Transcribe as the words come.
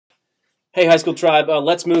Hey, High School Tribe,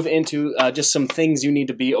 let's move into just some things you need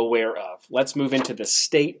to be aware of. Let's move into the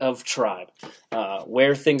state of Tribe,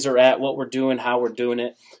 where things are at, what we're doing, how we're doing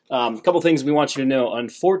it. A couple things we want you to know.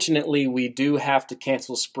 Unfortunately, we do have to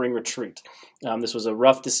cancel spring retreat. This was a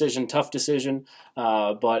rough decision, tough decision,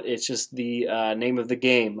 but it's just the name of the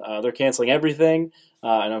game. They're canceling everything,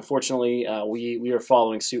 and unfortunately, we are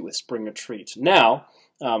following suit with spring retreat. Now,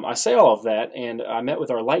 I say all of that, and I met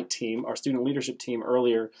with our light team, our student leadership team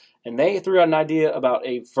earlier, and they threw out an idea about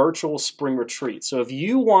a virtual spring retreat. So if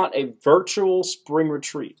you want a virtual spring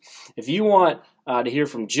retreat, if you want to hear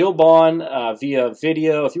from Jill Bond via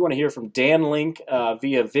video, if you want to hear from Dan Link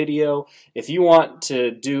via video, if you want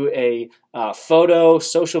to do a photo,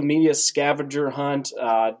 social media scavenger hunt,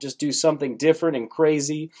 just do something different and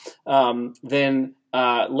crazy, then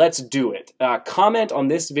let's do it. Comment on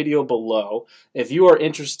this video below if you are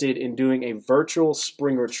interested in doing a virtual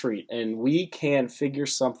spring retreat, and we can figure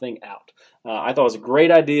something out. I thought it was a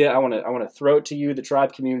great idea. I want to throw it to you, the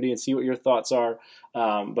tribe community, and see what your thoughts are.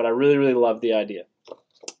 But I really love the idea.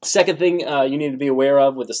 Second thing you need to be aware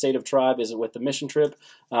of with the State of Tribe is with the mission trip.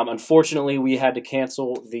 Unfortunately, we had to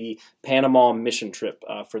cancel the Panama mission trip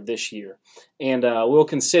for this year, and we'll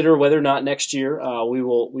consider whether or not next year we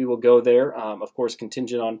will go there. Of course,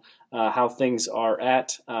 contingent on how things are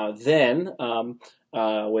at then.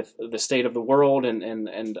 With the state of the world and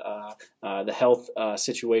the health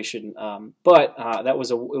situation, but it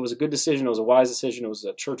was a good decision. It was a wise decision. It was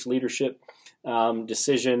a church leadership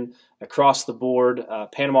decision across the board.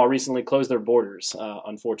 Panama recently closed their borders,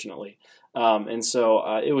 unfortunately, and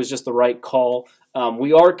so it was just the right call.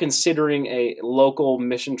 We are considering a local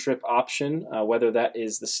mission trip option, whether that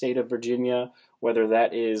is the state of Virginia, whether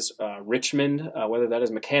that is Richmond, whether that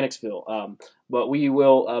is Mechanicsville. But we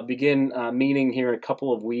will begin meeting here in a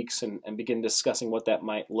couple of weeks and begin discussing what that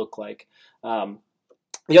might look like.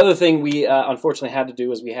 The other thing we unfortunately had to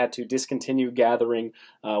do is we had to discontinue gathering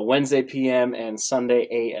Wednesday p.m. and Sunday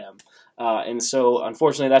a.m. And so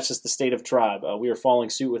unfortunately that's just the State of Tribe. We are following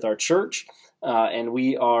suit with our church, and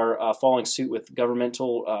we are following suit with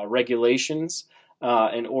governmental regulations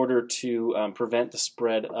in order to prevent the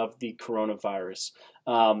spread of the coronavirus.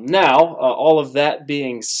 Now, all of that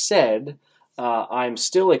being said, I'm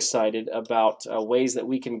still excited about ways that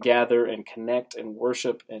we can gather and connect and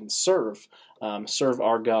worship and serve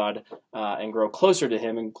our God and grow closer to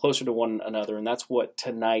Him and closer to one another. And that's what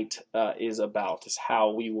tonight is about, is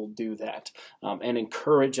how we will do that and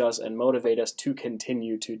encourage us and motivate us to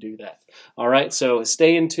continue to do that. All right, so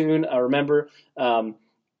stay in tune. Remember,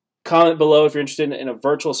 comment below if you're interested in a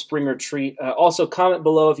virtual spring retreat. Also, comment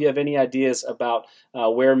below if you have any ideas about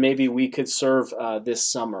where maybe we could serve this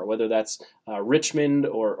summer, whether that's Richmond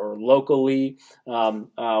or locally.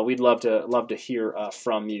 We'd love to hear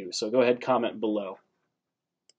from you. So go ahead, comment below.